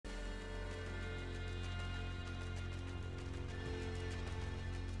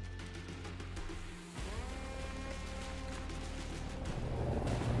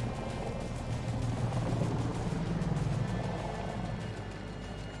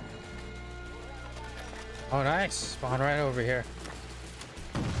Oh, nice. Spawn right over here.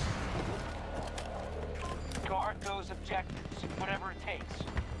 Guard those objectives, whatever it takes.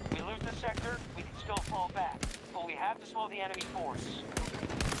 We lose the sector, we can still fall back, but we have to slow the enemy force.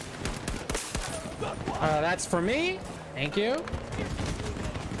 That's for me. Thank you.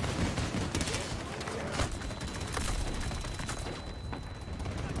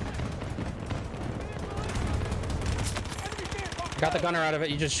 Got the gunner out of it.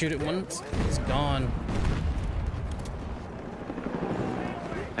 You just shoot it once, it's gone.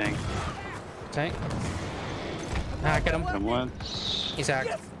 Tank. Tank. Hack at him. Him once. He's hacked.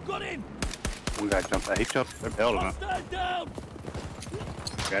 Yes, got him. One guy jumped out. He jumped. They're building it. Stand down.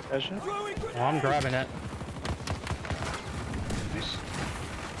 Grab that shit. Throwing grenade. Oh, I'm grabbing it. Nice.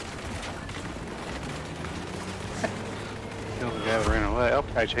 Killed the guy that ran away. Oh,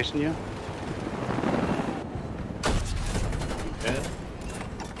 guy chasing you. Dead.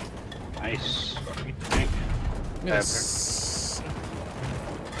 Nice. Get the tank. Yes.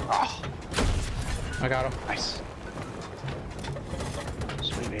 Oh, I got him. nice.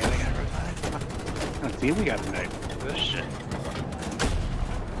 Sweet, yeah, they got revived. I think we got tonight. This shit.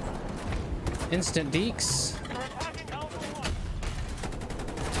 Instant deeks.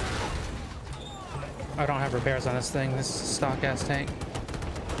 I don't have repairs on this thing. This is a stock ass tank.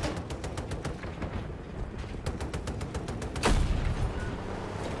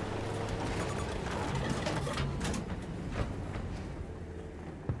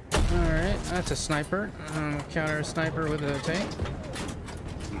 Alright, that's a sniper. Counter a sniper with a tank.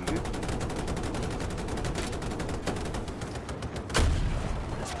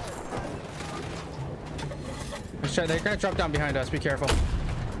 They're gonna drop down behind us. Be careful.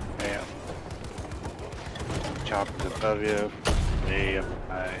 Yeah. Choppers above you. Way up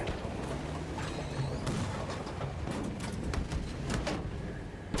high.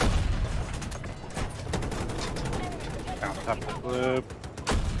 Down top of the loop.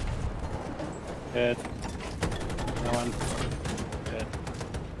 Dead. No one. Dead.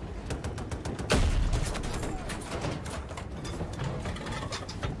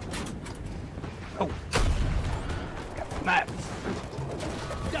 Oh. Got Matt.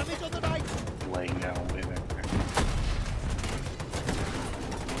 Damage on the right. Laying down way back there.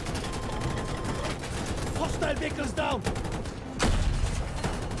 Hostile vehicles down.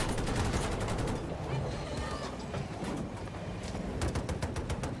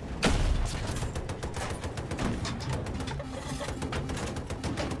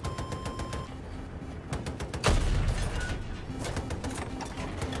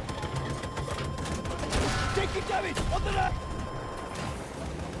 Taking damage on the left.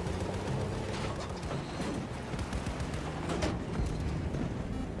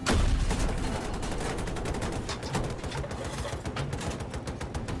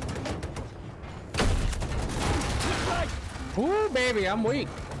 Ooh, baby, I'm weak.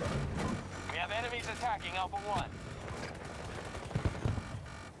 We have enemies attacking Alpha 1.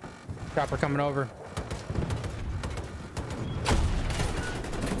 Chopper coming over.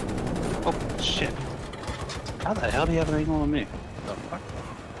 Oh, shit. How the hell do you have an angle on me? The fuck?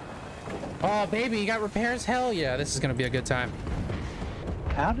 Oh, baby, you got repairs? Hell yeah, this is gonna be a good time.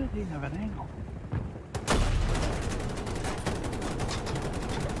 How did he have an angle?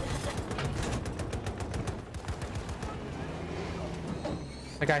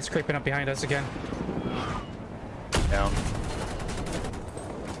 The guy's creeping up behind us again. Down.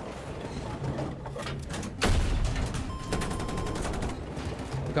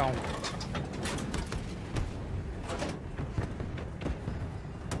 Gone.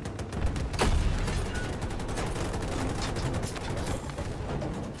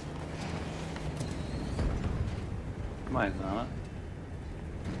 Mine's not.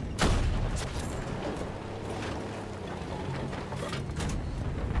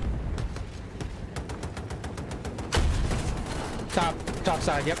 Top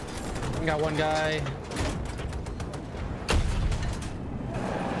side, yep. We got one guy.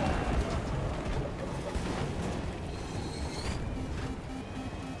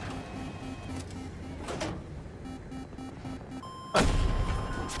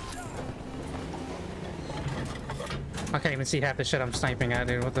 I can't even see half the shit I'm sniping at,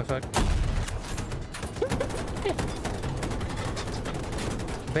 dude. What the fuck?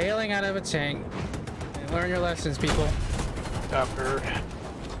 Bailing out of a tank. Learn your lessons, people. Chopper.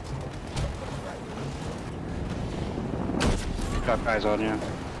 Got guys on you.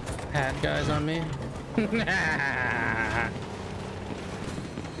 Had guys on me.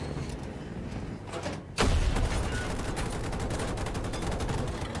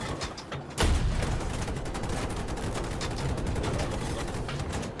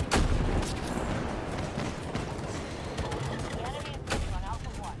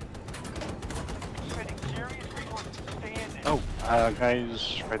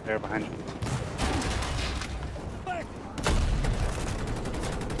 Guys, right there behind you. Back!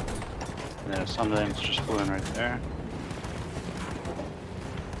 Yeah, some of them's just flew in right there.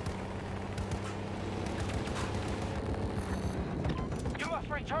 You must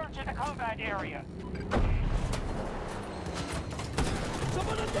return to the combat area.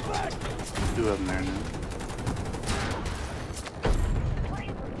 Someone at the back! 2 of them there now. Please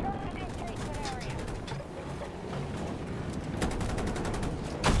return to the engagement area.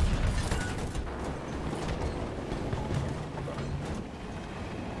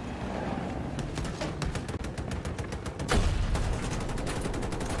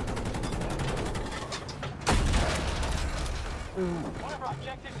 One of our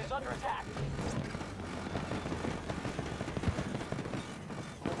objectives is under attack.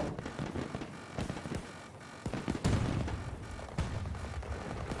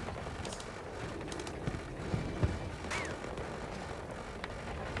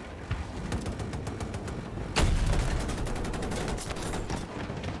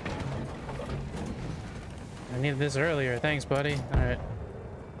 I needed this earlier. Thanks, buddy. All right.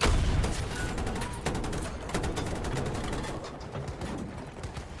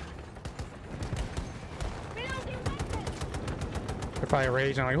 They're probably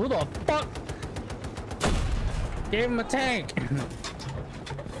raging like, who the fuck gave him a tank?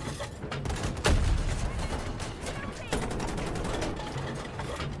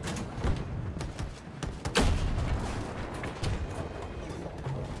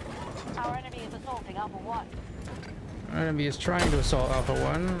 Our enemy is assaulting Alpha 1. Our enemy is trying to assault Alpha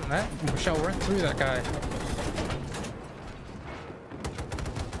 1. That shall run through that guy.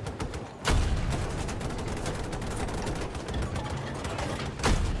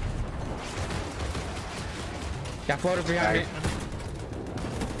 Got floated behind me.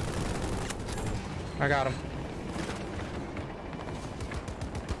 I got him.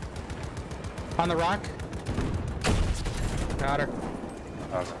 On the rock. Got her.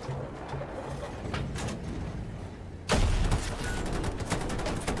 Okay.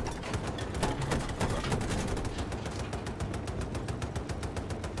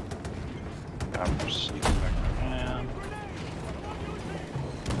 I'm proceeding back around.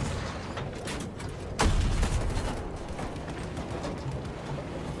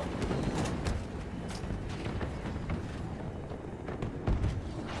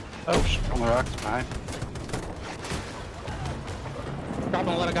 Oh, shit, on the rocks behind.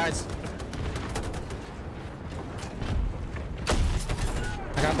 Dropping a lot of guys.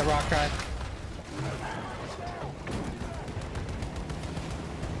 I got the rock guy.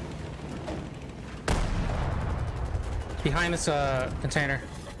 Behind this container.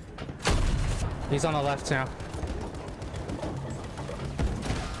 He's on the left now.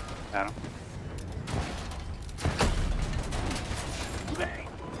 Got him.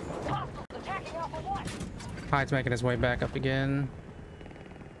 Attacking Alpha 1. Hyde's making his way back up again.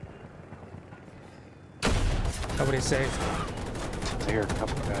 Nobody's safe. I hear a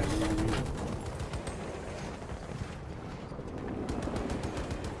couple guys near me.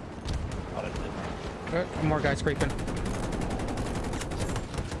 More guys creeping.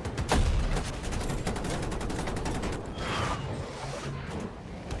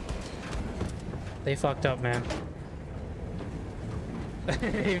 They fucked up, man.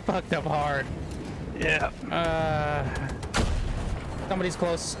 They fucked up hard. Yeah. Somebody's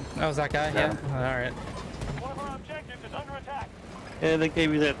close. That was that guy? Yeah. All right. One of our objectives is under attack. Yeah, they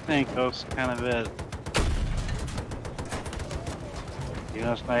gave you that tank. That was kind of it. You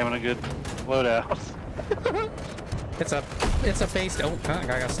know, it's not even a good loadout. It's a base. Oh, that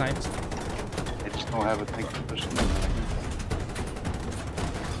guy got sniped. They just don't have a tank to push them.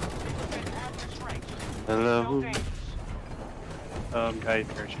 Hello. Guy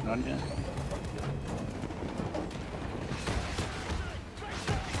searching on you.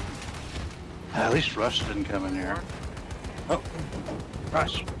 At least Rush didn't come in here. Oh,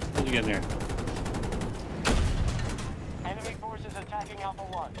 Rush, how'd you get in here? Enemy forces attacking Alpha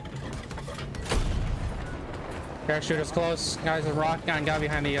 1. Parachuter's close. Guys, a rock guy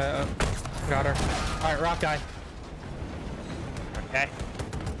behind the got her. All right, rock guy. Okay.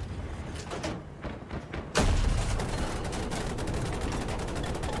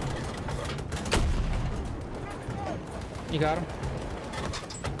 You got him.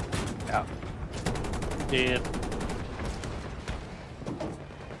 Yeah. Dead.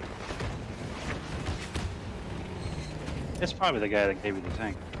 It's probably the guy that gave you the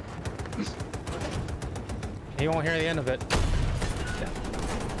tank. He won't hear the end of it.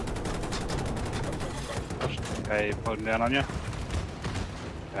 Okay, floating down on you.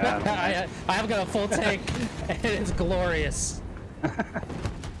 I have got a full tank, and it's glorious.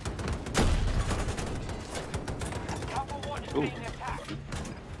 Alpha 1 is Ooh. being attacked.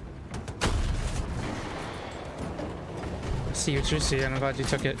 I see what you see, and I'm glad you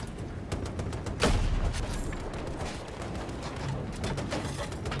took it.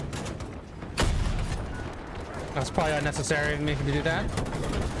 That's probably unnecessary of me to do that.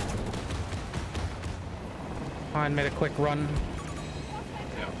 I made a quick run.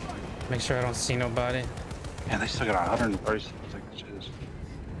 Yeah. Make sure I don't see nobody. Yeah, they still got 130 signatures.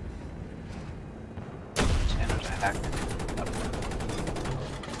 Standards hacked.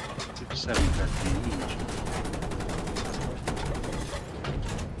 713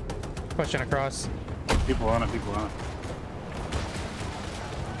 each. Pushing across. People on it, people on it.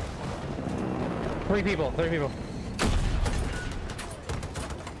 Three people.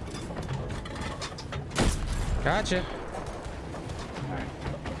 Gotcha. Alright.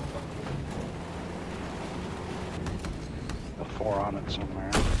 A 4 on it somewhere.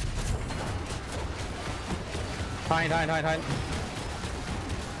 Hide.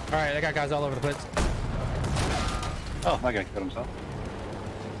 Alright, I got guys all over the place. Oh, that guy killed himself.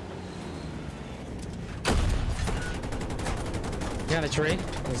 Yeah, the tree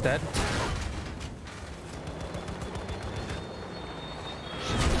is dead.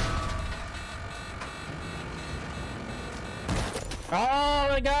 Oh,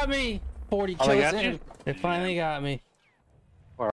 they got me! 40 Oh, they kills got in. you? They finally got me.